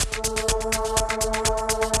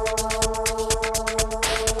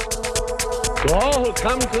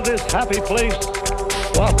come to this happy place,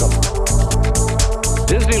 welcome.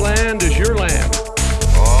 Disneyland is your land.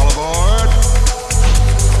 All aboard.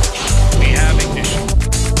 We have ignition.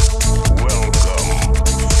 Welcome,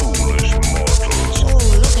 foolish mortals. Oh,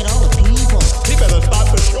 look at all the people. He better start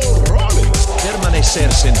the show rolling. Permanecer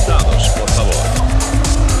sentados, por favor.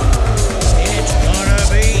 It's gonna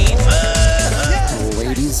be fun.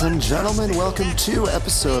 Ladies and gentlemen, welcome to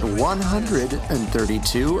episode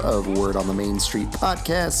 132 of Word on the Main Street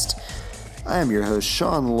podcast. I am your host,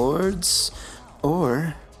 Sean Lords,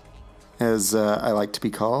 or as I like to be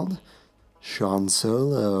called, Sean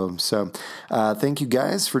Solo. So thank you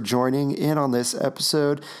guys for joining in on this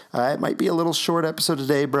episode. It might be a little short episode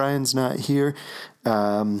today. Brian's not here.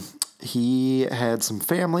 He had some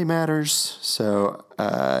family matters, so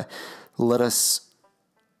let us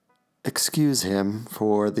excuse him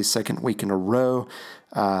for the second week in a row.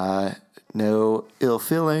 No ill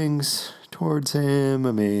feelings towards him.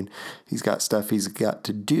 I mean, he's got stuff he's got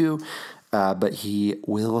to do, but he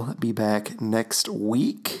will be back next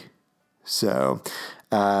week. So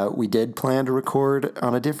we did plan to record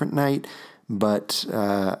on a different night, but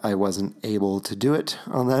I wasn't able to do it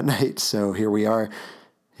on that night. So here we are.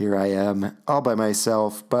 Here I am all by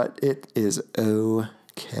myself, but it is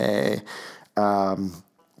okay.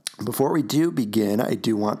 Before we do begin, I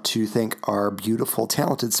do want to thank our beautiful,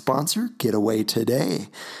 talented sponsor, Getaway Today.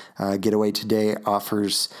 Getaway Today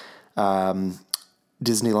offers Disneyland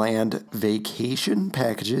vacation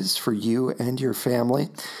packages for you and your family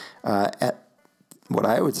at what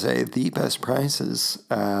I would say the best prices.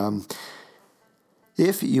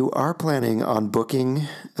 If you are planning on booking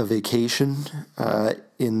a vacation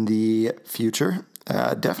in the future,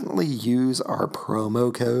 definitely use our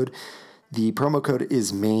promo code. The promo code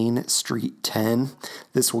is Main Street 10.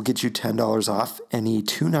 This will get you $10 off any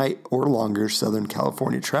 2-night or longer Southern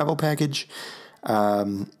California travel package.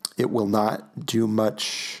 It will not do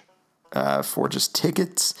much for just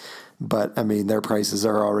tickets, but I mean, their prices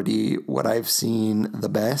are already what I've seen the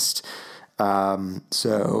best.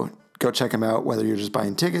 So go check them out, whether you're just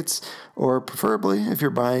buying tickets or preferably if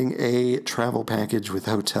you're buying a travel package with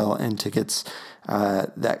hotel and tickets,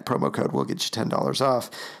 that promo code will get you $10 off.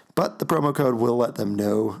 But the promo code will let them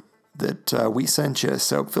know that we sent you.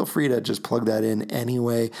 So feel free to just plug that in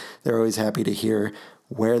anyway. They're always happy to hear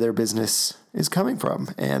where their business is coming from.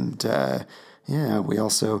 And we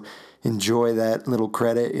also enjoy that little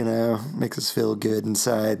credit, makes us feel good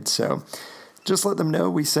inside. So just let them know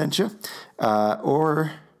we sent you.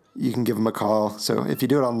 Or you can give them a call. So if you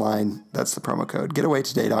do it online, that's the promo code,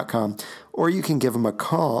 getawaytoday.com. Or you can give them a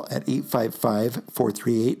call at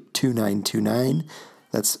 855-438-2929.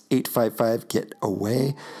 That's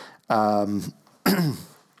 855-GET-AWAY.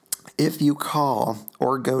 If you call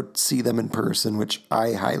or go see them in person, which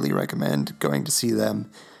I highly recommend going to see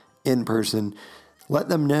them in person, let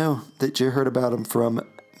them know that you heard about them from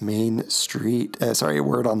Main Street.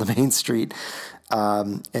 Word on the Main Street.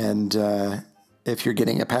 If you're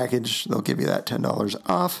getting a package, they'll give you that $10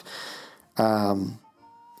 off.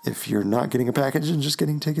 If you're not getting a package and just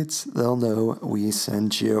getting tickets, they'll know we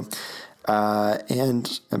sent you.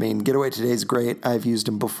 Getaway Today is great. I've used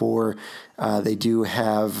them before. They do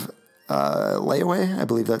have layaway. I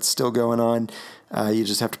believe that's still going on. You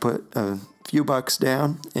just have to put a few bucks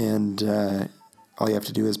down, and all you have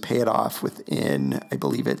to do is pay it off within, I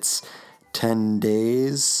believe it's 10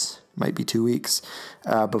 days, might be 2 weeks,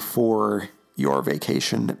 before your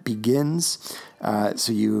vacation begins.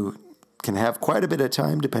 So you can have quite a bit of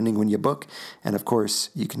time depending when you book. And of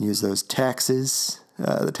course, you can use those taxes,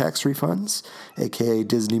 the tax refunds, aka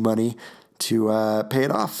Disney money, to pay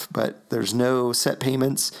it off. But there's no set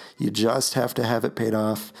payments. You just have to have it paid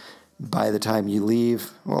off by the time you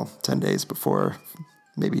leave. Well, 10 days before,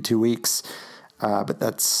 maybe 2 weeks. But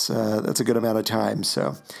that's a good amount of time.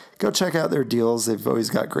 So go check out their deals. They've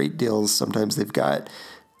always got great deals. Sometimes they've got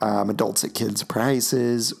adults at kids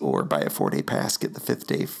prices, or buy a 4-day pass, get the 5th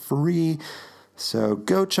day free. So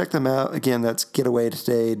go check them out. Again, that's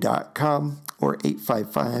getawaytoday.com or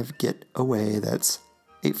 855-GET-AWAY. That's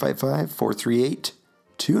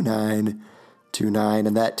 855-438-2929.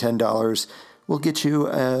 And that $10 will get you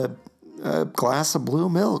a glass of blue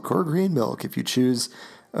milk or green milk if you choose,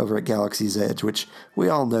 over at Galaxy's Edge, which we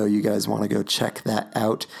all know you guys want to go check that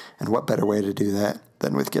out. And what better way to do that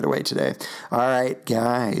than with Getaway Today? All right,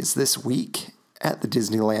 guys, this week at the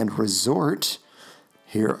Disneyland Resort,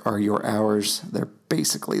 here are your hours. They're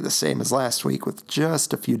basically the same as last week with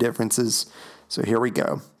just a few differences. So here we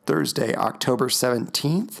go. Thursday, October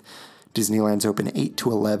 17th, Disneyland's open 8 to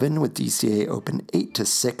 11 with DCA open 8 to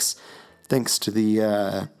 6. Thanks to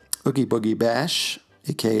the Oogie Boogie Bash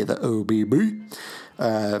aka the OBB,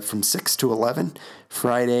 from 6 to 11.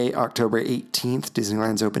 Friday, October 18th,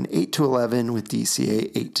 Disneyland's open 8 to 11 with DCA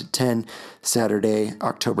 8 to 10. Saturday,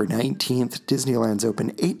 October 19th, Disneyland's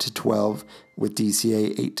open 8 to 12 with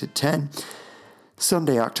DCA 8 to 10.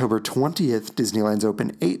 Sunday, October 20th, Disneyland's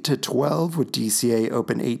open 8 to 12 with DCA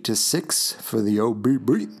open 8 to 6 for the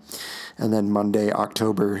OBB. And then Monday,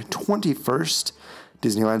 October 21st,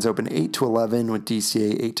 Disneyland's open 8 to 11 with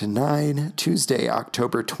DCA 8 to 9. Tuesday,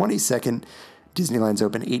 October 22nd, Disneyland's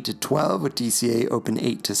open 8 to 12 with DCA open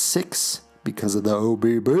 8 to 6 because of the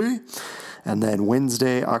OBB. And then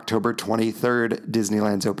Wednesday, October 23rd,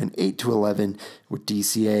 Disneyland's open 8 to 11 with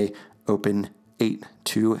DCA open 8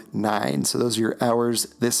 to 9. So those are your hours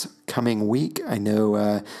this coming week. I know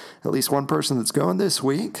at least one person that's going this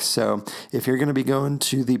week. So if you're going to be going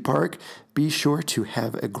to the park, be sure to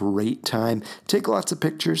have a great time. Take lots of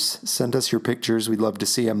pictures. Send us your pictures. We'd love to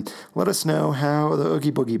see them. Let us know how the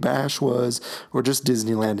Oogie Boogie Bash was or just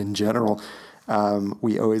Disneyland in general.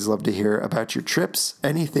 We always love to hear about your trips,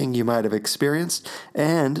 anything you might have experienced,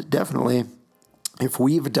 and definitely if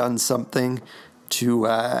we've done something to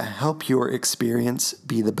help your experience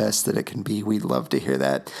be the best that it can be. We'd love to hear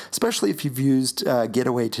that, especially if you've used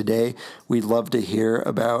Getaway Today. We'd love to hear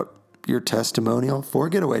about your testimonial for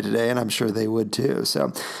Getaway Today, and I'm sure they would too.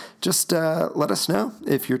 So just let us know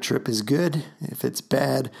if your trip is good, if it's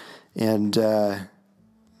bad, and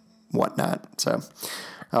whatnot. So,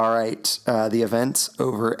 all right, the events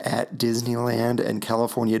over at Disneyland and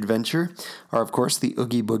California Adventure are, of course, the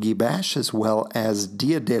Oogie Boogie Bash, as well as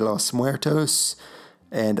Dia de los Muertos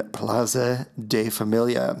and Plaza de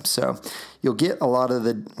Familia. So you'll get a lot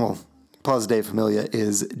of Plaza de Familia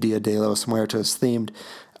is Dia de los Muertos themed,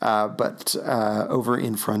 but over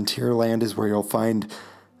in Frontierland is where you'll find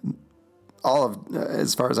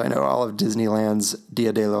as far as I know, all of Disneyland's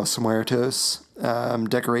Dia de los Muertos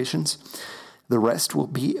decorations. The rest will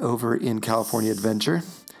be over in California Adventure.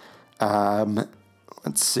 Let's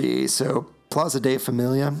see. So Plaza de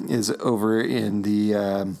Familia is over in the,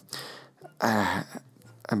 I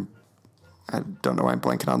don't know why I'm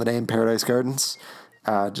blanking on the name, Paradise Gardens.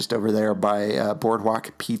 Just over there by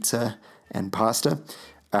Boardwalk Pizza and Pasta.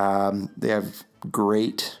 They have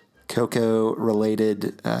great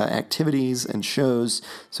Coco-related activities and shows,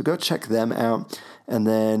 so go check them out. And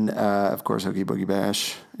then, of course, Oogie Boogie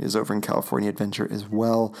Bash is over in California Adventure as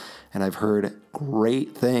well, and I've heard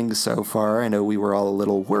great things so far. I know we were all a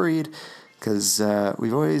little worried because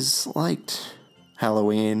we've always liked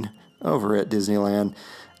Halloween over at Disneyland,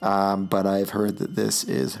 but I've heard that this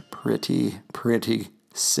is pretty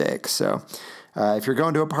sick. So if you're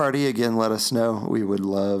going to a party, again, let us know. We would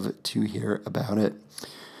love to hear about it.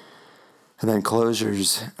 And then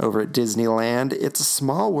closures over at Disneyland. It's a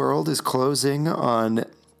Small World is closing on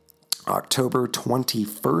October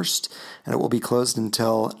 21st, and it will be closed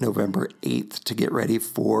until November 8th to get ready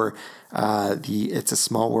for the It's a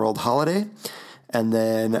Small World holiday. And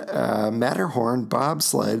then Matterhorn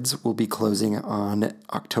bobsleds will be closing on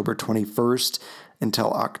October 21st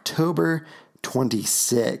until October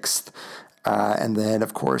 26th. And then,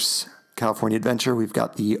 of course, California Adventure, we've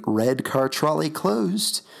got the Red Car Trolley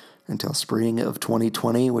closed until spring of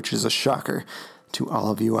 2020, which is a shocker to all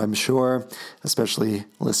of you, I'm sure, especially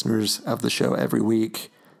listeners of the show every week.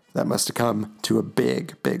 That must have come to a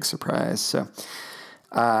big surprise. So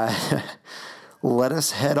let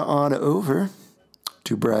us head on over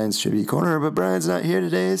to Brian's Trivia Corner, but Brian's not here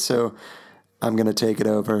today, so I'm going to take it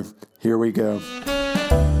over. Here we go.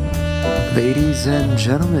 Ladies and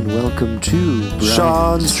gentlemen, welcome to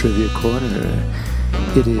Brian's Trivia Corner.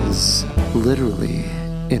 It is literally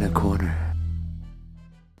in a corner.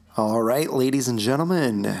 All right, ladies and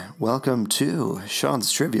gentlemen, welcome to Sean's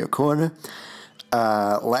Trivia Corner.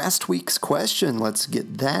 Last week's question, let's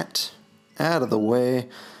get that out of the way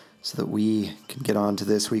so that we can get on to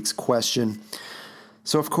this week's question.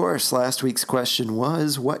 So, of course, last week's question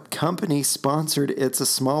was, what company sponsored It's a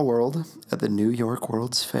Small World at the New York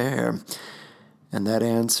World's Fair? And that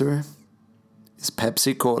answer is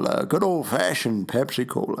Pepsi-Cola. Good old-fashioned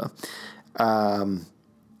Pepsi-Cola.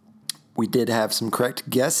 We did have some correct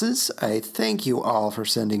guesses. I thank you all for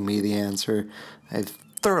sending me the answer. I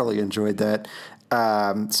thoroughly enjoyed that.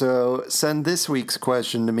 So send this week's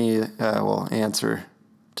question to me, answer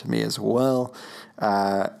to me as well.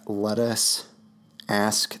 Let us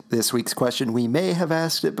ask this week's question. We may have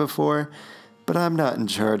asked it before, but I'm not in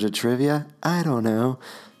charge of trivia. I don't know.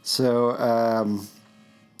 So I'm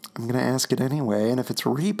going to ask it anyway, and if it's a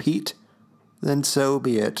repeat, then so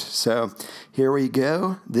be it. So here we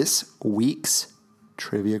go. This week's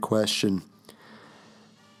trivia question.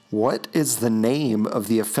 What is the name of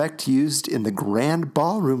the effect used in the grand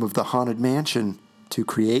ballroom of the Haunted Mansion to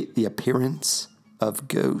create the appearance of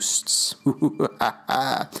ghosts?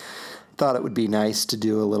 Thought it would be nice to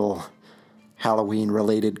do a little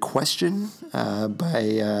Halloween-related question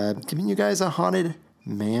by giving you guys a Haunted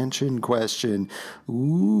Mansion question.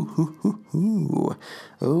 Ooh,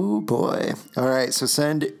 oh boy. All right, so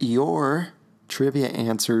send your trivia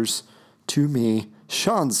answers to me,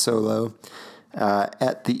 Sean Solo,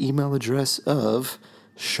 at the email address of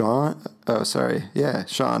Sean.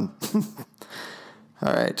 Sean.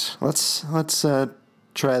 All right, let's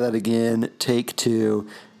try that again. Take 2.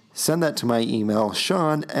 Send that to my email,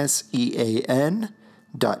 Sean,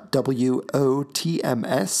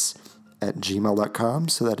 SEAN.WOTMS@gmail.com.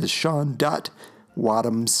 So that is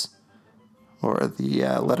Sean.Wadhams, or the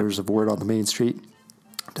letters of Word on the Main Street,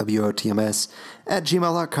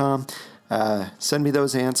 WOTMS@gmail.com. Send me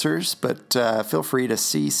those answers, but feel free to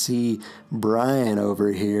CC Brian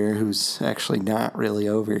over here, who's actually not really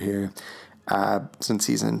over here since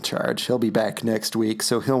he's in charge. He'll be back next week,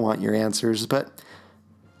 so he'll want your answers, but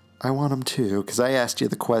I want them too, because I asked you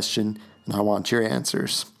the question, and I want your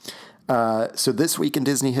answers. So this week in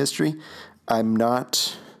Disney history, I'm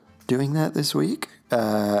not doing that this week.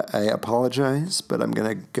 I apologize, but I'm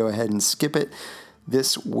going to go ahead and skip it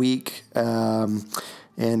this week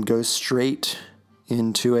and go straight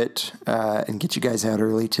into it and get you guys out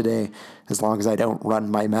early today, as long as I don't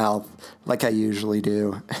run my mouth like I usually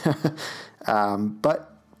do.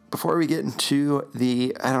 But before we get into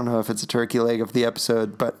I don't know if it's a turkey leg of the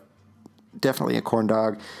episode, but definitely a corn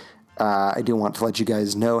dog, I do want to let you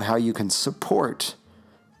guys know how you can support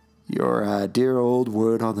your dear old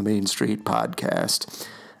Word on the Main Street podcast.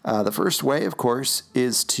 The first way, of course,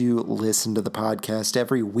 is to listen to the podcast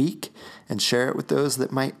every week and share it with those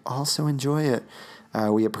that might also enjoy it.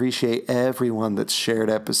 We appreciate everyone that's shared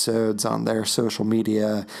episodes on their social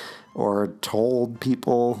media or told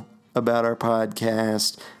people about our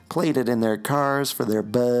podcast, played it in their cars for their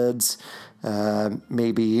buds.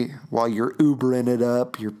 Maybe while you're Ubering it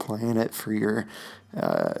up, you're playing it for your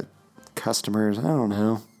customers. I don't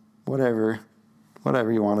know. Whatever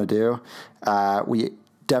you want to do. We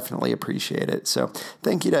definitely appreciate it. So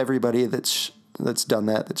thank you to everybody that's done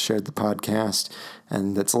that, that's shared the podcast,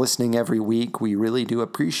 and that's listening every week. We really do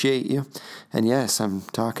appreciate you. And yes, I'm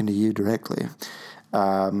talking to you directly.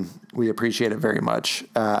 We appreciate it very much.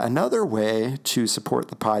 Another way to support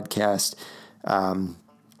the podcast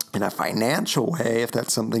in a financial way, if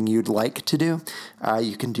that's something you'd like to do,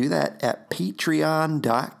 you can do that at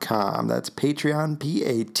patreon.com. That's Patreon,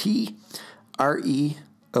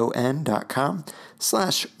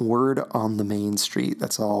 patreon.com/Word on the Main Street.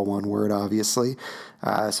 That's all one word, obviously.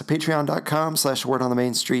 So patreon.com/Word on the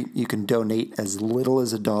Main Street. You can donate as little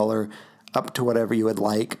as $1 up to whatever you would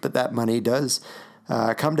like, but that money does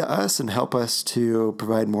come to us and help us to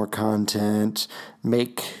provide more content,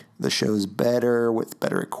 make the shows better with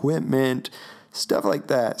better equipment, stuff like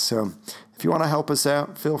that. So if you want to help us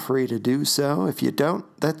out, feel free to do so. If you don't,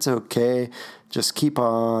 that's okay. Just keep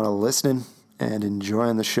on listening and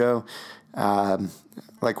enjoying the show.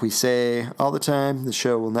 Like we say all the time, the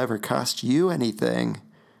show will never cost you anything,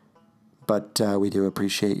 but we do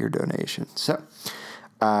appreciate your donation. So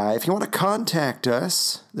if you want to contact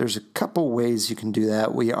us, there's a couple ways you can do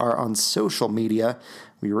that. We are on social media.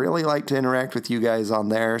 We really like to interact with you guys on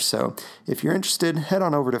there. So if you're interested, head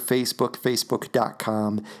on over to Facebook,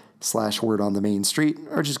 facebook.com/Word on the Main Street,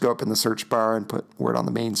 or just go up in the search bar and put Word on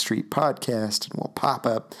the Main Street podcast, and we'll pop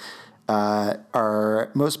up.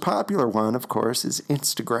 Our most popular one, of course, is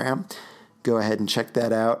Instagram. Go ahead and check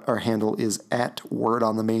that out. Our handle is @Word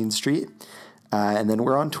on the Main Street. And then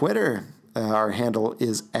we're on Twitter. Our handle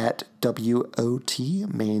is @WOT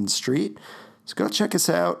Main Street. So go check us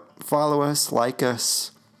out, follow us, like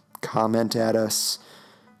us, comment at us,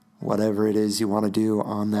 whatever it is you want to do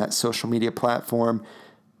on that social media platform.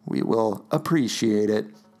 We will appreciate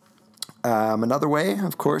it. Another way,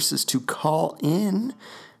 of course, is to call in.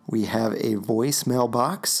 We have a voicemail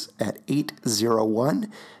box at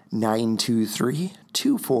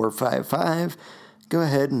 801-923-2455. Go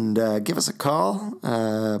ahead and give us a call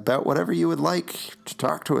about whatever you would like to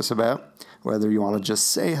talk to us about, whether you want to just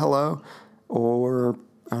say hello or,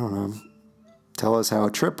 I don't know, tell us how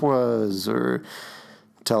a trip was, or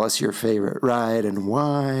tell us your favorite ride and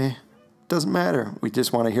why. Doesn't matter. We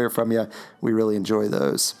just want to hear from you. We really enjoy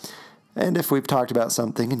those. And if we've talked about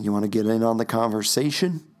something and you want to get in on the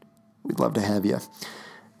conversation, we'd love to have you.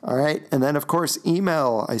 All right. And then, of course,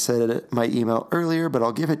 email. I said my email earlier, but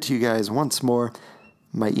I'll give it to you guys once more.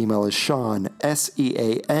 My email is Sean,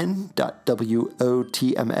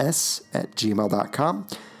 SEAN.WOTMS@gmail.com.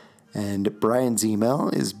 And Brian's email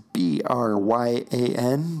is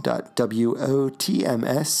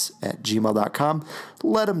bryan.wotms@gmail.com.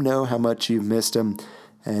 Let him know how much you've missed him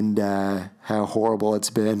and how horrible it's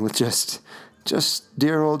been with just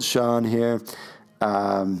dear old Sean here.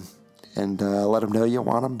 And let him know you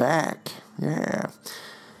want him back. Yeah.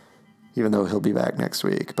 Even though he'll be back next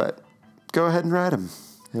week. But go ahead and write him.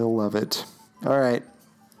 He'll love it. All right.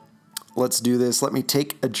 Let's do this. Let me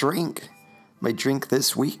take a drink. My drink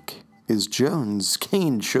this week is Jones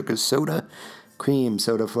Cane Sugar Soda, cream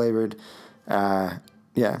soda flavored. I'm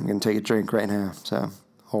going to take a drink right now. So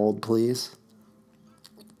hold, please.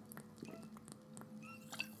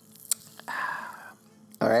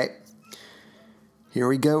 All right. Here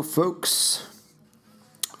we go, folks.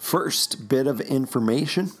 First bit of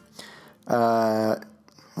information.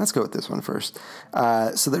 Let's go with this one first.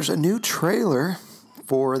 So there's a new trailer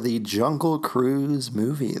for the Jungle Cruise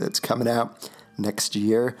movie that's coming out next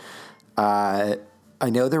year. I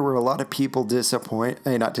know there were a lot of people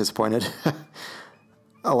not disappointed.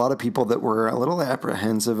 A lot of people that were a little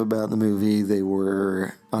apprehensive about the movie. They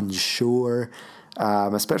were unsure,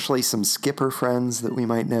 especially some skipper friends that we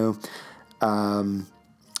might know.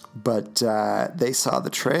 But they saw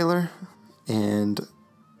the trailer and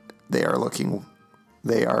they are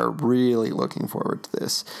really looking forward to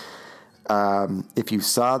this. If you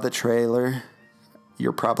saw the trailer,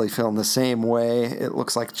 you're probably feeling the same way. It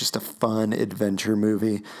looks like just a fun adventure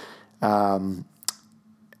movie. And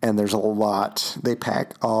there's a lot. They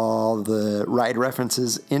pack all the ride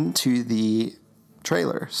references into the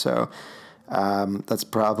trailer. So that's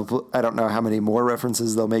probably, I don't know how many more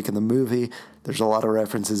references they'll make in the movie. There's a lot of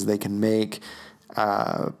references they can make.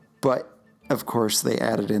 But of course, they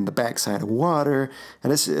added in the backside of water,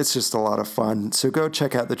 and it's just a lot of fun. So go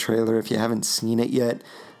check out the trailer if you haven't seen it yet.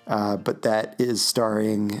 But that is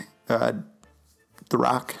starring Dwayne The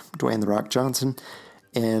Rock Johnson,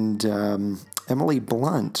 and Emily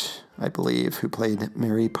Blunt, I believe, who played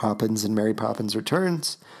Mary Poppins in Mary Poppins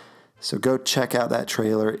Returns. So go check out that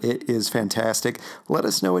trailer. It is fantastic. Let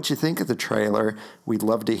us know what you think of the trailer. We'd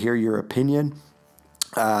love to hear your opinion.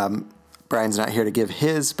 Brian's not here to give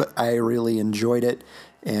his, but I really enjoyed it.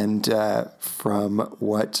 And from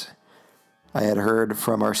what I had heard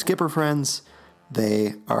from our skipper friends,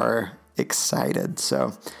 they are excited.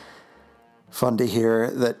 So fun to hear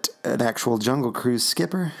that an actual Jungle Cruise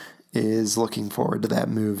skipper is looking forward to that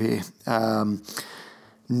movie.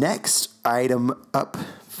 Next item up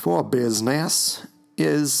for business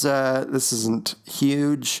is, this isn't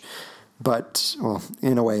huge, but, well,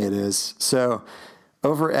 in a way it is. So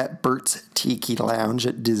over at Bert's Tiki Lounge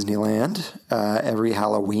at Disneyland, every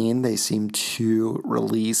Halloween they seem to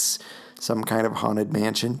release some kind of Haunted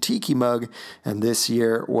Mansion tiki mug, and this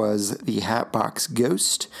year was the Hatbox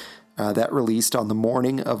Ghost. That released on the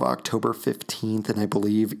morning of October 15th, and I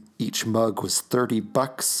believe each mug was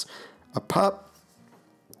 $30 a pop.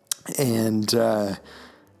 And I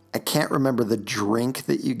can't remember the drink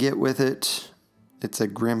that you get with it. It's a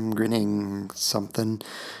grinning something.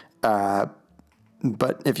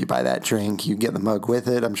 But if you buy that drink, you get the mug with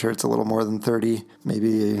it. I'm sure it's a little more than 30.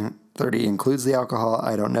 Maybe 30 includes the alcohol.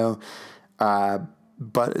 I don't know.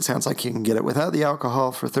 But it sounds like you can get it without the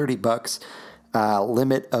alcohol for $30.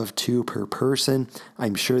 Limit of 2 per person.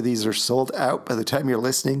 I'm sure these are sold out by the time you're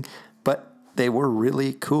listening, but they were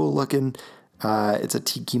really cool looking. It's a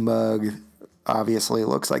tiki mug. Obviously, it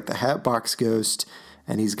looks like the Hatbox Ghost,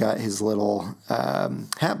 and he's got his little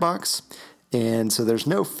hat box. And so there's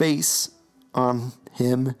no face on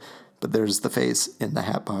him, but there's the face in the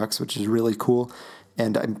hat box, which is really cool.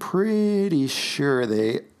 And I'm pretty sure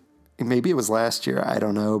maybe it was last year, I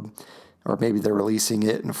don't know, or maybe they're releasing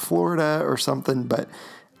it in Florida or something, but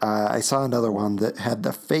I saw another one that had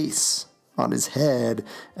the face on his head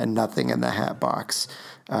and nothing in the hat box.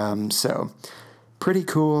 So pretty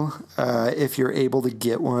cool. If you're able to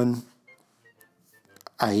get one,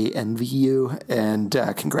 I envy you, and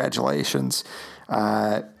congratulations.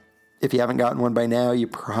 If you haven't gotten one by now, you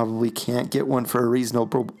probably can't get one for a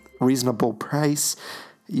reasonable price.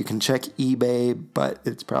 You can check eBay, but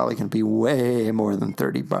it's probably going to be way more than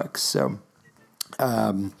 $30. So,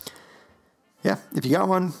 if you got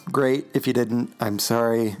one, great. If you didn't, I'm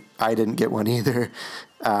sorry. I didn't get one either.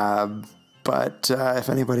 But if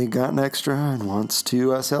anybody got an extra and wants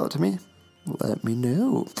to sell it to me, let me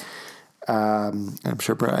know. I'm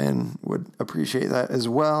sure Brian would appreciate that as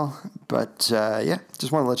well. But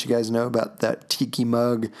just want to let you guys know about that tiki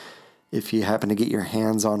mug. If you happen to get your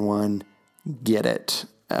hands on one, get it.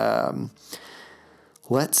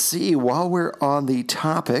 Let's see. While we're on the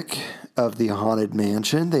topic of the Haunted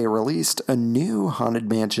Mansion, they released a new Haunted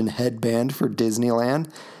Mansion headband for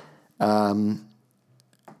Disneyland. I'm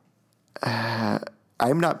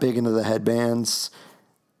not big into the headbands.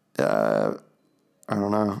 I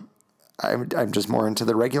don't know. I'm just more into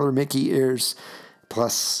the regular Mickey ears.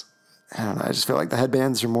 Plus, I don't know. I just feel like the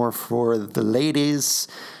headbands are more for the ladies.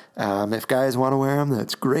 If guys want to wear them,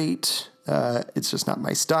 that's great. It's just not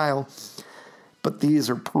my style. But these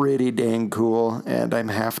are pretty dang cool, and I'm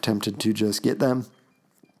half tempted to just get them.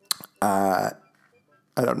 I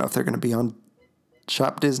don't know if they're going to be on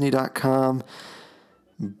shopdisney.com,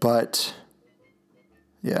 but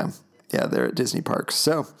yeah, they're at Disney parks.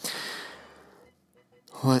 So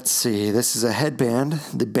let's see. This is a headband.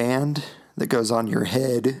 The band that goes on your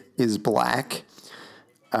head is black.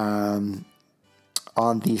 On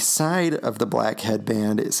the side of the black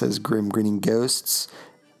headband, it says Grim Grinning Ghosts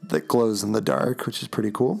that glows in the dark, which is pretty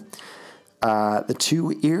cool. The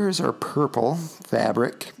two ears are purple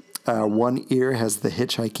fabric. One ear has the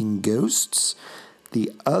hitchhiking ghosts.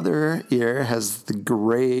 The other ear has the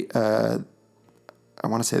gray, I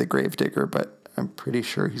want to say the gravedigger, but I'm pretty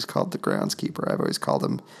sure he's called the groundskeeper. I've always called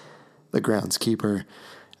him the groundskeeper.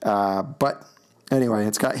 But anyway,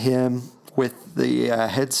 it's got him with the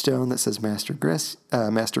headstone that says Master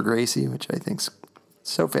Gracie, which I think's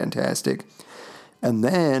so fantastic. And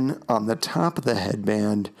then on the top of the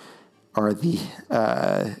headband are the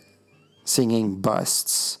singing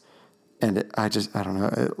busts. And I don't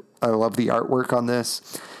know, I love the artwork on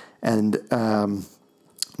this. And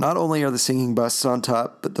not only are the singing busts on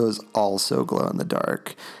top, but those also glow in the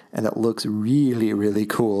dark. And it looks really, really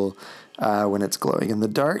cool when it's glowing in the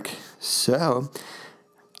dark. So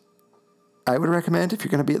I would recommend, if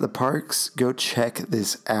you're going to be at the parks, go check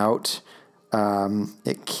this out.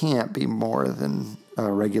 It can't be more than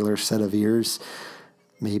a regular set of ears.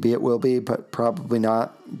 Maybe it will be, but probably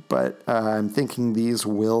not. But I'm thinking these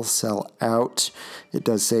will sell out. It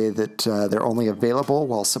does say that they're only available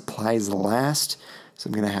while supplies last. So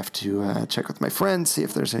I'm going to have to check with my friends, see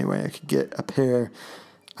if there's any way I could get a pair.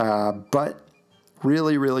 But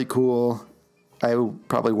really, really cool. I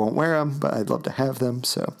probably won't wear them, but I'd love to have them.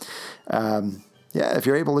 So, yeah, if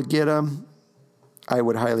you're able to get them, I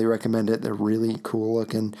would highly recommend it. They're really cool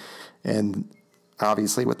looking. And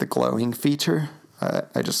obviously with the glowing feature, I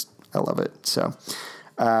love it. So,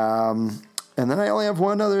 and then I only have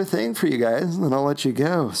one other thing for you guys, and then I'll let you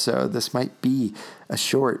go. So this might be a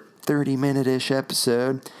short 30-minute-ish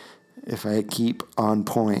episode if I keep on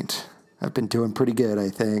point. I've been doing pretty good, I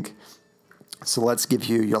think. So let's give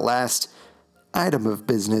you your last item of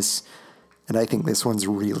business. And I think this one's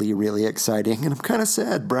really, really exciting. And I'm kind of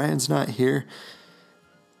sad Brian's not here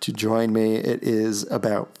to join me. It is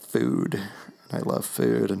about food. I love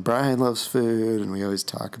food, and Brian loves food, and we always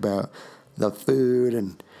talk about the food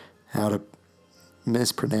and how to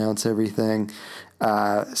mispronounce everything.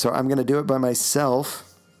 So I'm going to do it by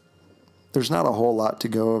myself. There's not a whole lot to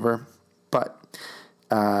go over, but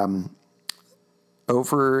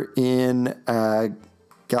over in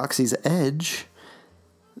Galaxy's Edge,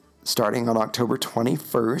 starting on October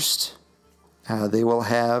 21st, they will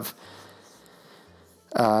have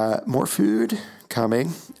more food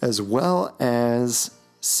coming, as well as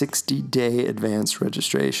 60-day advanced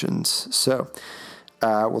registrations. So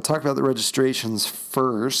we'll talk about the registrations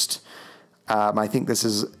first. I think this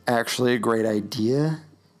is actually a great idea,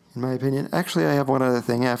 in my opinion. Actually, I have one other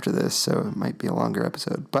thing after this, so it might be a longer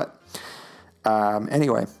episode. But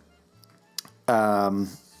anyway,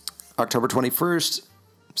 October 21st,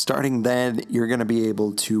 starting then, you're going to be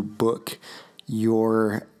able to book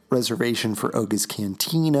your reservation for Oga's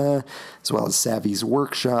Cantina, as well as Savvy's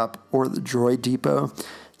Workshop or the Droid Depot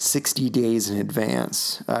 60 days in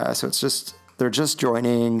advance. So they're just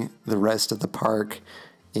joining the rest of the park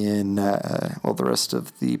in, the rest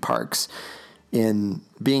of the parks in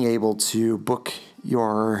being able to book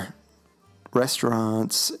your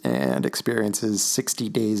restaurants and experiences 60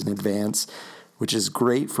 days in advance, which is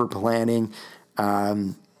great for planning.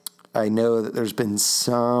 I know that there's been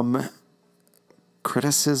some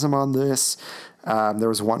criticism on this. There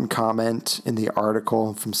was one comment in the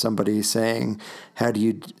article from somebody saying, how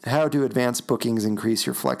do advanced bookings increase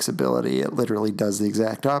your flexibility? It literally does the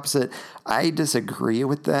exact opposite. I disagree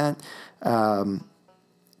with that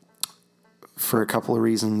for a couple of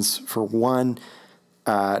reasons. For one,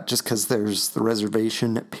 just because there's the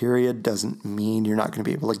reservation period doesn't mean you're not going to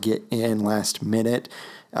be able to get in last minute.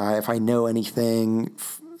 If I know anything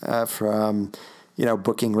from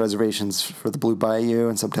booking reservations for the Blue Bayou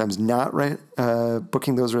and sometimes not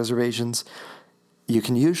booking those reservations, you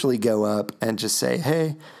can usually go up and just say,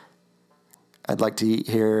 hey, I'd like to eat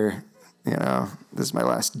here, this is my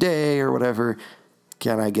last day or whatever.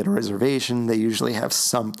 Can I get a reservation? They usually have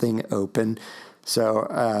something open. So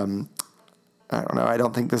I don't know. I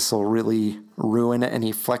don't think this will really ruin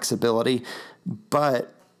any flexibility,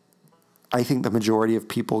 but I think the majority of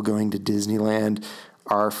people going to Disneyland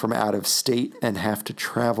are from out of state and have to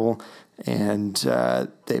travel, and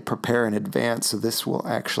they prepare in advance. So this will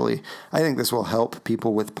actually, I think this will help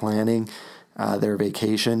people with planning their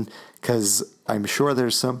vacation, because I'm sure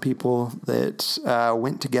there's some people that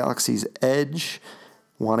went to Galaxy's Edge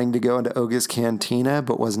wanting to go into Oga's Cantina,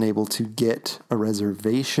 but wasn't able to get a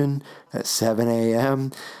reservation at 7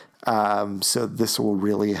 a.m. So this will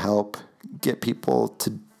really help get people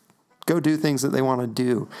to go do things that they want to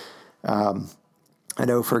do. I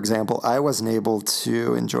know, for example, I wasn't able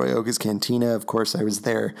to enjoy Oga's Cantina. Of course, I was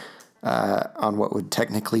there on what would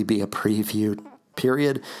technically be a preview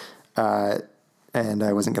period, and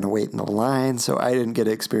I wasn't going to wait in the line, so I didn't get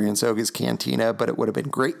to experience Oga's Cantina, but it would have been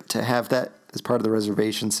great to have that as part of the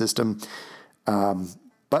reservation system.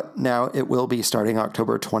 But now it will be starting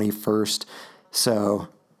October 21st, so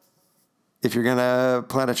if you're going to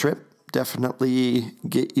plan a trip, definitely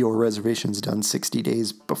get your reservations done 60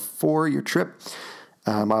 days before your trip.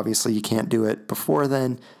 Obviously, you can't do it before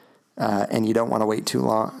then, and you don't want to wait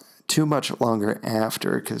too much longer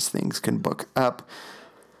after, because things can book up.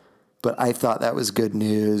 But I thought that was good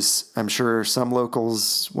news. I'm sure some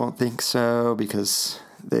locals won't think so because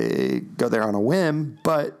they go there on a whim,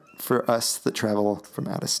 but for us that travel from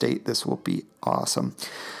out of state, this will be awesome.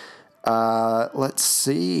 Let's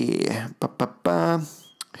see.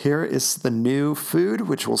 Here is the new food,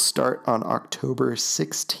 which will start on October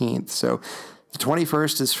 16th. So the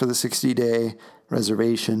 21st is for the 60-day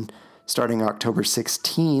reservation. Starting October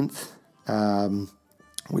 16th,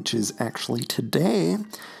 which is actually today,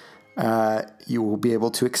 you will be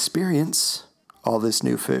able to experience all this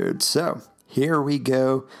new food. So here we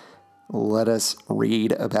go. Let us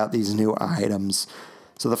read about these new items.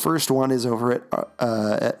 So the first one is over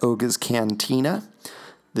at Oga's Cantina.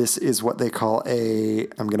 This is what they call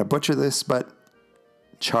I'm going to butcher this, but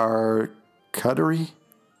charcuterie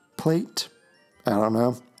plate. I don't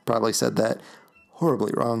know. Probably said that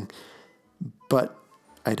horribly wrong, but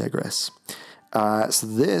I digress. So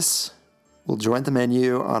this will join the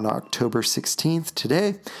menu on October 16th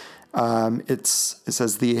today. It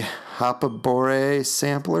says the Hapabore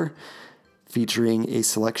sampler, featuring a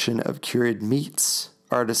selection of cured meats,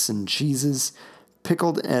 artisan cheeses,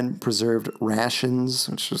 pickled and preserved rations,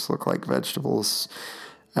 which just look like vegetables,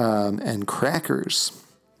 and crackers.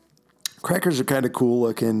 Crackers are kind of cool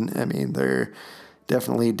looking. I mean, they're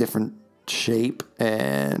definitely different shape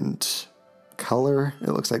and color. It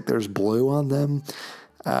looks like there's blue on them.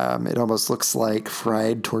 It almost looks like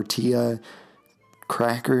fried tortilla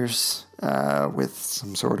crackers with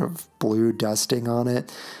some sort of blue dusting on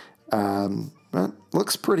it. It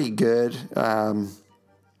looks pretty good.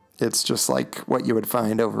 It's just like what you would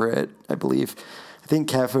find over at, I think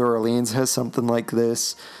Cafe Orleans has something like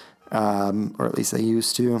this, or at least they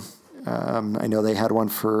used to. I know they had one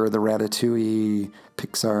for the Ratatouille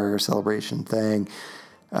Pixar celebration thing.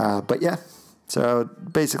 But yeah, so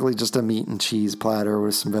basically just a meat and cheese platter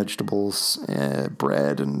with some vegetables,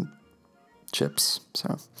 bread, and chips.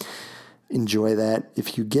 So enjoy that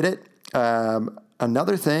if you get it.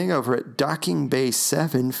 Another thing over at Docking Bay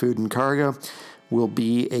 7 Food and Cargo will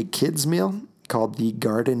be a kids meal called the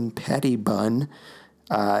Garden Patty Bun.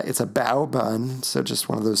 It's a bao bun, so just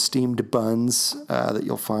one of those steamed buns that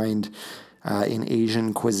you'll find in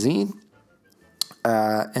Asian cuisine.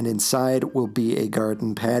 And inside will be a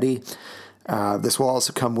garden patty. This will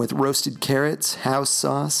also come with roasted carrots, house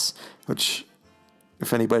sauce, which,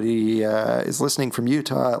 if anybody is listening from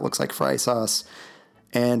Utah, it looks like fry sauce.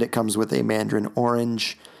 And it comes with a mandarin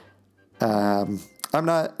orange. I'm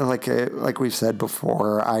not, like we've said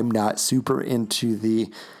before, I'm not super into the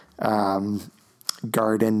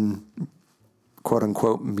garden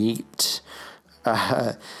quote-unquote meat.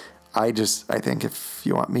 I think if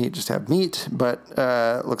you want meat, just have meat. But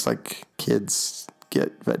it looks like kids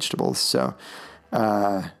get vegetables. So,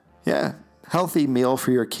 yeah, healthy meal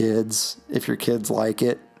for your kids. If your kids like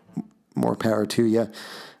it, more power to you.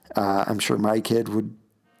 I'm sure my kid would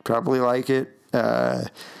probably like it.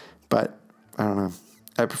 But I don't know.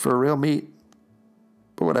 I prefer real meat,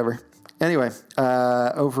 but whatever. Anyway,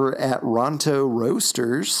 over at Ronto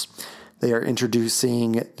Roasters, they are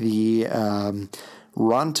introducing the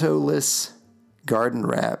Ronto-less garden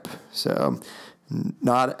wrap. So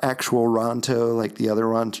not actual Ronto like the other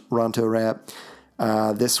Ronto wrap.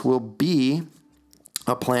 This will be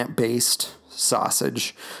a plant-based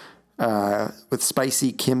sausage with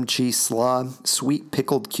spicy kimchi slaw, sweet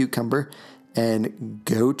pickled cucumber, and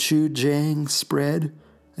gochujang spread.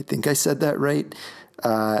 I think I said that right.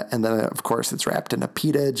 And then, of course, it's wrapped in a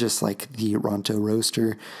pita, just like the Ronto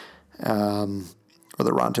Roaster, or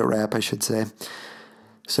the Ronto Wrap, I should say.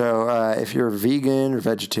 So if you're vegan or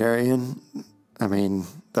vegetarian, I mean,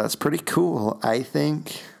 that's pretty cool. I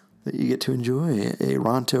think that you get to enjoy a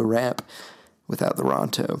Ronto Wrap without the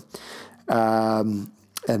Ronto.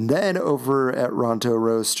 And then over at Ronto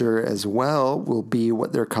Roaster as well will be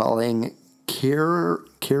what they're calling Kirill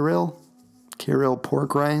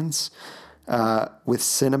pork rinds with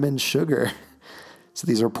cinnamon sugar. So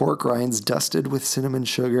these are pork rinds dusted with cinnamon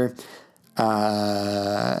sugar.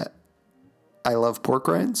 I love pork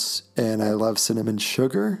rinds and I love cinnamon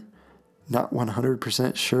sugar. Not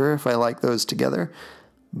 100% sure if I like those together,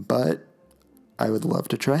 but I would love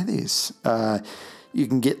to try these. You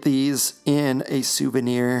can get these in a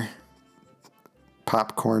souvenir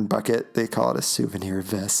popcorn bucket. They call it a souvenir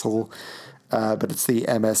vessel, but it's the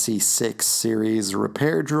MSE6 series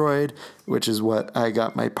Repair Droid, which is what I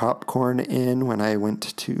got my popcorn in when I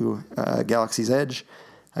went to Galaxy's Edge.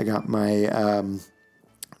 I got my,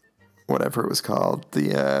 whatever it was called,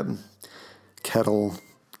 the kettle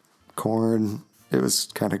corn. It was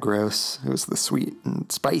kind of gross. It was the sweet and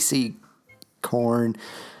spicy corn.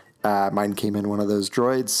 Mine came in one of those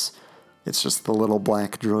droids. It's just the little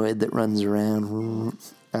black droid that runs around.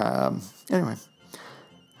 Anyway,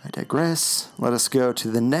 I digress. Let us go to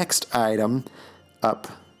the next item up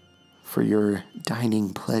for your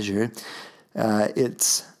dining pleasure.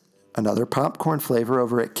 It's another popcorn flavor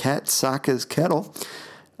over at Kat Saka's Kettle.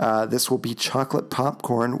 This will be chocolate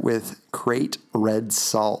popcorn with Crate Red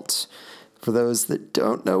Salt. For those that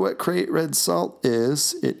don't know what Crate Red Salt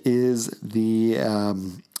is, it is the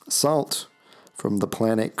salt from the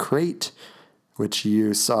planet Crate, which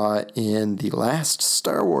you saw in the last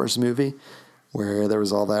Star Wars movie, where there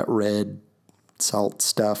was all that red salt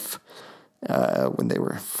stuff when they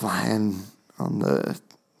were flying on the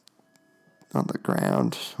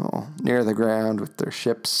ground, well, near the ground with their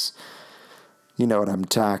ships. You know what I'm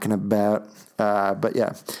talking about. But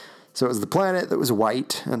yeah, so it was the planet that was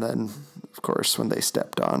white, and then, of course, when they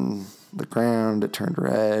stepped on the ground, it turned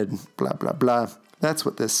red, blah, blah, blah. That's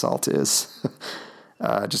what this salt is,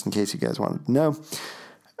 just in case you guys wanted to know.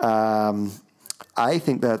 I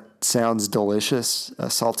think that sounds delicious,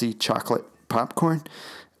 salty chocolate popcorn.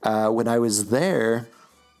 When I was there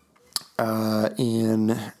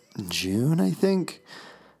in June, I think,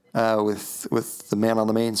 with the man on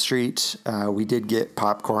the main street, we did get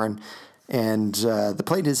popcorn, and the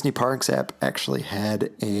Play Disney Parks app actually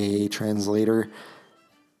had a translator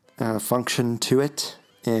function to it.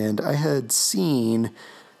 And I had seen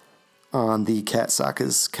on the Kat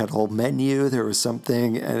Saka's Kettle menu, there was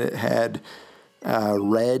something, and it had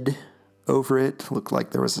red over it. Looked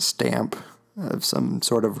like there was a stamp of some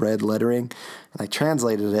sort of red lettering. And I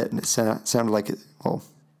translated it, and it sounded like it, well,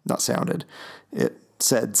 not sounded. It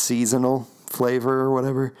said seasonal flavor or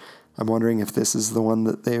whatever. I'm wondering if this is the one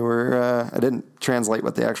that they were, I didn't translate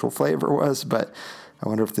what the actual flavor was, but I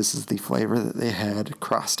wonder if this is the flavor that they had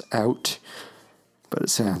crossed out. But it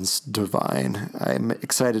sounds divine. I'm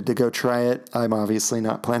excited to go try it. I'm obviously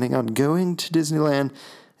not planning on going to Disneyland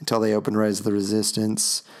until they open Rise of the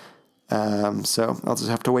Resistance. So I'll just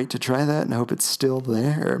have to wait to try that and hope it's still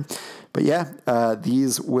there. But yeah,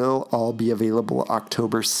 these will all be available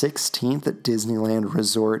October 16th at Disneyland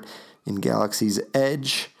Resort in Galaxy's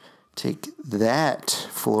Edge. Take that,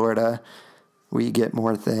 Florida. We get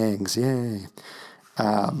more things. Yay.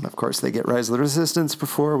 Of course, they get Rise of the Resistance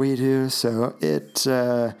before we do, so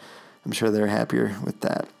I'm sure they're happier with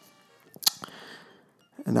that.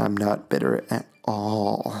 And I'm not bitter at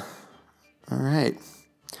all. All right.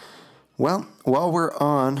 Well, while we're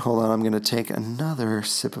on, hold on, I'm going to take another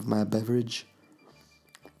sip of my beverage.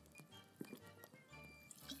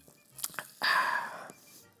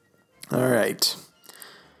 All right.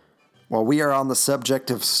 While we are on the subject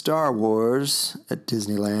of Star Wars at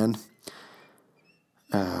Disneyland,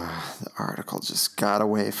 the article just got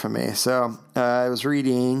away from me. So I was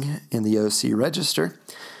reading in the OC Register.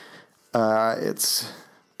 It's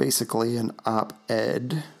basically an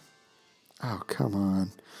op-ed. Oh, come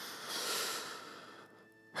on.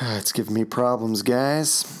 It's giving me problems,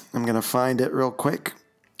 guys. I'm going to find it real quick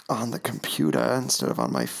on the computer instead of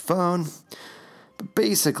on my phone. But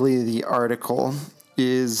basically, the article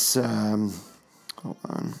is... hold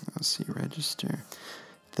on. OC Register.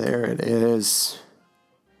 There it is.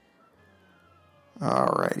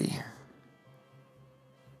 Alrighty.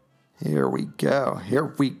 Here we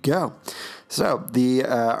go. So the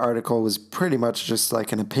article was pretty much just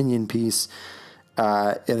like an opinion piece,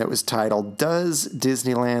 and it was titled, "Does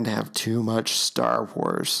Disneyland Have Too Much Star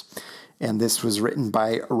Wars?" and this was written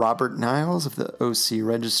by Robert Niles of the OC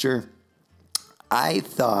Register. I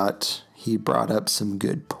thought he brought up some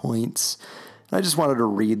good points. I just wanted to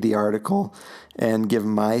read the article and give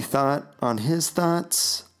my thought on his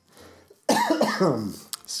thoughts.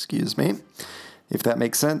 Excuse me, if that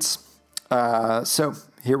makes sense. So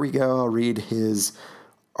here we go. I'll read his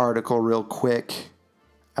article real quick.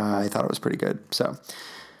 I thought it was pretty good. So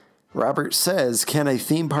Robert says, can a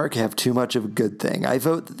theme park have too much of a good thing? I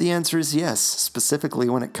vote that the answer is yes, specifically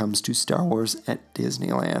when it comes to Star Wars at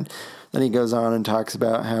Disneyland. Then he goes on and talks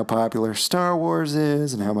about how popular Star Wars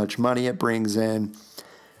is and how much money it brings in.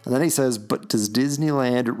 And then he says, but does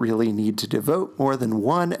Disneyland really need to devote more than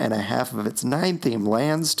 1.5 of its 9 themed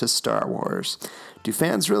lands to Star Wars? Do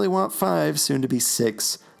fans really want 5, soon to be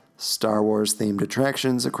 6, Star Wars themed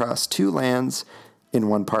attractions across 2 lands in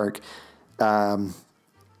one park? And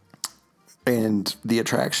the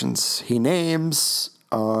attractions he names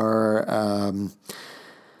are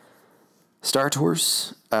Star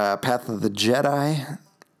Tours, Path of the Jedi,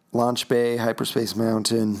 Launch Bay, Hyperspace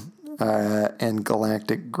Mountain, and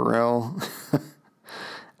Galactic Grill.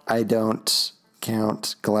 I don't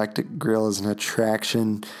count Galactic Grill as an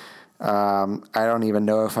attraction. I don't even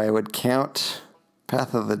know if I would count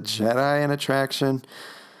Path of the Jedi an attraction.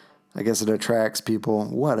 I guess it attracts people,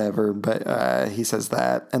 whatever, but he says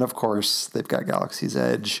that. And of course, they've got Galaxy's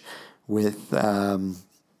Edge with,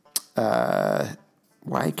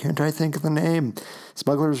 why can't I think of the name?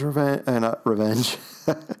 Smuggler's Revenge, not Revenge,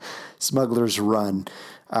 Smuggler's Run.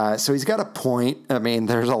 So he's got a point. I mean,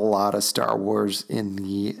 there's a lot of Star Wars in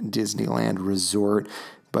the Disneyland Resort,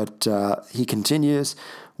 but he continues.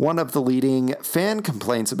 One of the leading fan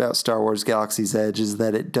complaints about Star Wars Galaxy's Edge is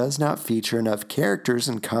that it does not feature enough characters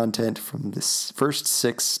and content from the first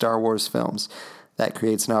 6 Star Wars films. That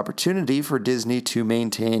creates an opportunity for Disney to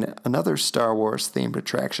maintain another Star Wars-themed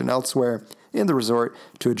attraction elsewhere in the resort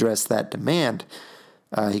to address that demand.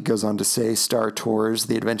 He goes on to say Star Tours,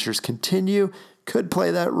 The Adventures Continue, could play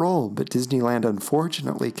that role, but Disneyland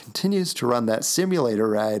unfortunately continues to run that simulator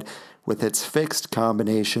ride with its fixed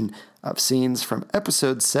combination of scenes from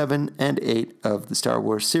episodes 7 and 8 of the Star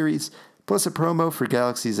Wars series, plus a promo for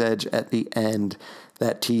Galaxy's Edge at the end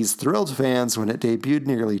that teased thrilled fans when it debuted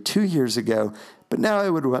nearly 2 years ago, but now I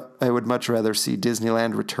would much rather see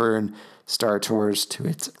Disneyland return Star Tours to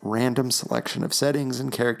its random selection of settings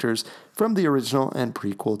and characters from the original and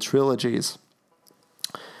prequel trilogies.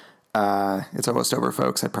 It's almost over,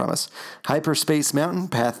 folks, I promise. Hyperspace Mountain,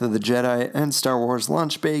 Path of the Jedi, and Star Wars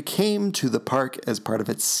Launch Bay came to the park as part of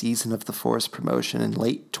its Season of the Force promotion in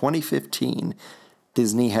late 2015.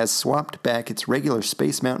 Disney has swapped back its regular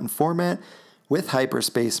Space Mountain format with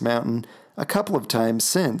Hyperspace Mountain a couple of times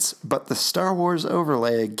since, but the Star Wars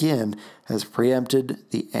overlay again has preempted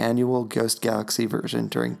the annual Ghost Galaxy version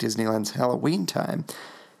during Disneyland's Halloween time.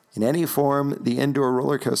 In any form, the indoor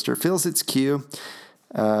roller coaster fills its queue.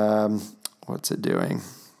 What's it doing?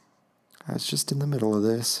 I was just in the middle of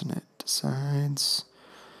this and it decides.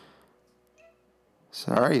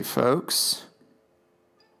 Sorry, folks.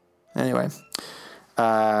 Anyway,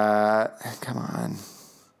 come on.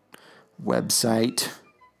 Website.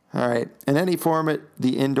 All right. In any format,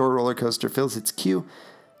 the indoor roller coaster fills its queue,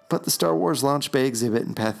 but the Star Wars Launch Bay exhibit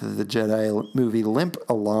and Path of the Jedi movie limp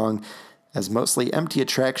along as mostly empty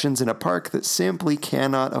attractions in a park that simply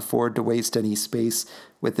cannot afford to waste any space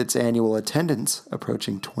with its annual attendance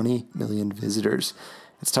approaching 20 million visitors.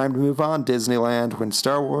 It's time to move on, Disneyland, when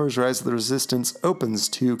Star Wars Rise of the Resistance opens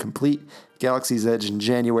to complete Galaxy's Edge in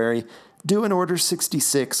January. Do an Order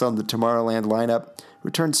 66 on the Tomorrowland lineup,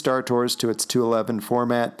 return Star Tours to its 211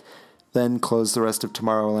 format, then close the rest of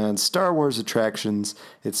Tomorrowland's Star Wars attractions.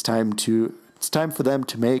 It's time for them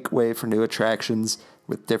to make way for new attractions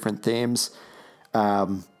with different themes.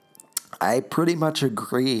 I pretty much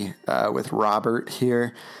agree with Robert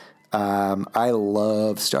here. I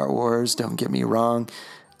love Star Wars, don't get me wrong.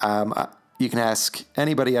 You can ask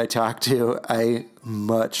anybody I talk to. I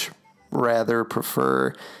much rather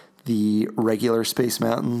prefer the regular Space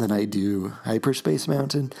Mountain than I do Hyperspace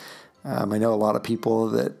Mountain. I know a lot of people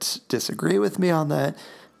that disagree with me on that,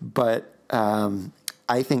 but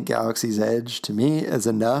I think Galaxy's Edge, to me, is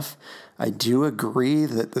enough. I do agree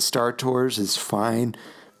that the Star Tours is fine,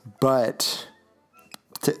 but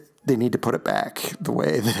they need to put it back the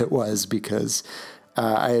way that it was, because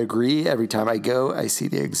I agree, every time I go, I see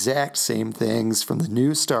the exact same things from the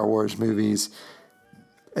new Star Wars movies.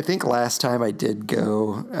 I think last time I did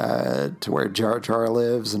go to where Jar Jar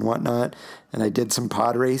lives and whatnot, and I did some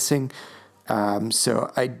pod racing.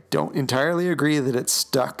 So I don't entirely agree that it's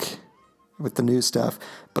stuck with the new stuff,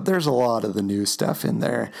 but there's a lot of the new stuff in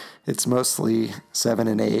there. It's mostly 7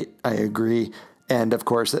 and 8, I agree. And of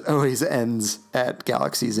course, it always ends at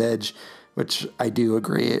Galaxy's Edge, which I do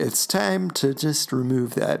agree. It's time to just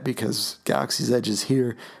remove that because Galaxy's Edge is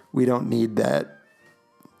here. We don't need that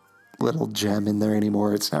little gem in there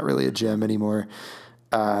anymore. It's not really a gem anymore.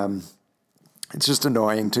 It's just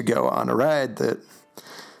annoying to go on a ride that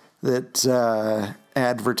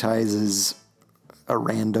advertises a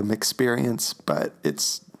random experience, but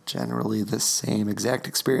it's generally the same exact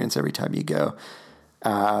experience every time you go.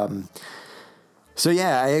 So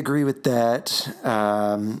yeah, I agree with that.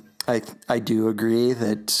 I do agree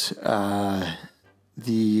that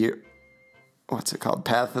the what's it called?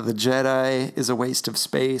 Path of the Jedi is a waste of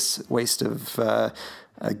space, waste of a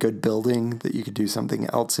good building that you could do something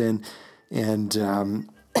else in, and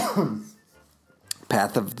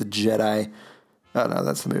Path of the Jedi. Oh no,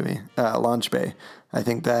 that's the movie. Launch Bay. I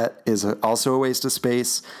think that is also a waste of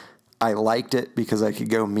space. I liked it because I could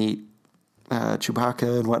go meet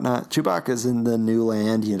Chewbacca and whatnot. Chewbacca's in the new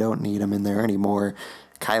land. You don't need him in there anymore.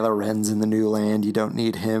 Kylo Ren's in the new land. You don't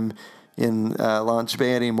need him in Launch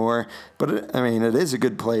Bay anymore. But it is a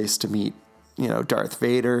good place to meet, Darth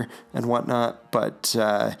Vader and whatnot. But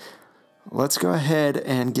let's go ahead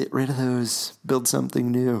and get rid of those. Build something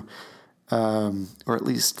new. Or at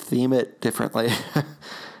least theme it differently.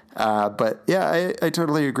 But yeah, I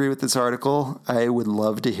totally agree with this article. I would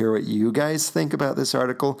love to hear what you guys think about this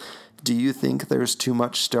article. Do you think there's too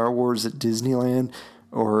much Star Wars at Disneyland,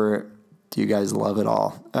 or do you guys love it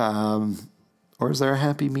all? Or is there a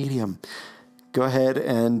happy medium? Go ahead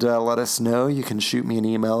and let us know. You can shoot me an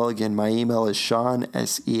email. Again, my email is Sean,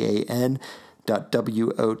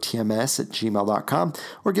 SEAN.WOTMS@gmail.com,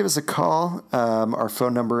 or give us a call. Our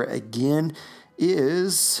phone number again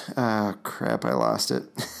is, crap, I lost it.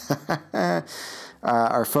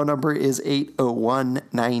 Our phone number is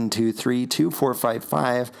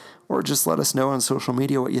 801-923-2455, or just let us know on social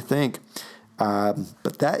media what you think.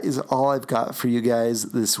 But that is all I've got for you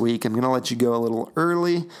guys this week. I'm going to let you go a little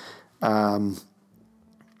early. Yeah.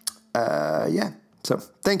 So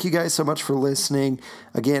thank you guys so much for listening.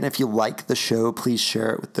 Again, if you like the show, please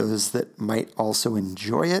share it with those that might also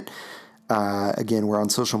enjoy it. Again, we're on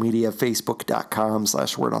social media,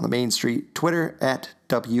 facebook.com/Word on the Main Street, Twitter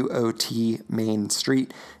 @WOT Main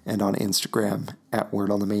Street, and on Instagram @Word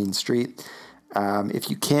on the Main Street. If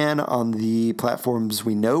you can, on the platforms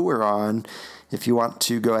we know we're on, if you want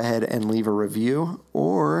to go ahead and leave a review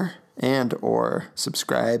or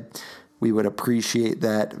subscribe, we would appreciate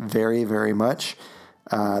that very, very much.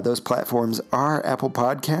 Those platforms are Apple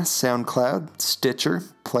Podcasts, SoundCloud, Stitcher,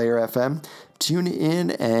 Player FM,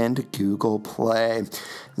 TuneIn, and Google Play.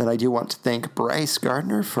 Then I do want to thank Bryce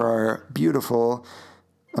Gardner for our beautiful,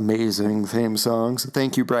 amazing theme songs.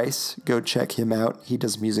 Thank you, Bryce. Go check him out. He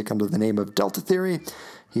does music under the name of Delta Theory.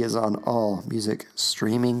 He is on all music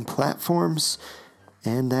streaming platforms.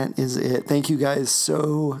 And that is it. Thank you guys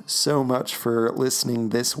so, so much for listening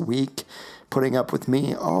this week, putting up with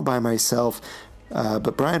me all by myself.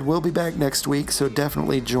 But Brian will be back next week, so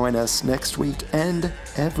definitely join us next week and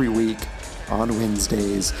every week on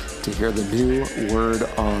Wednesdays to hear the new Word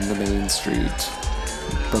on the Main Street.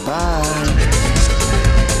 Bye-bye.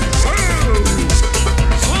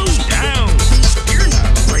 Slow down!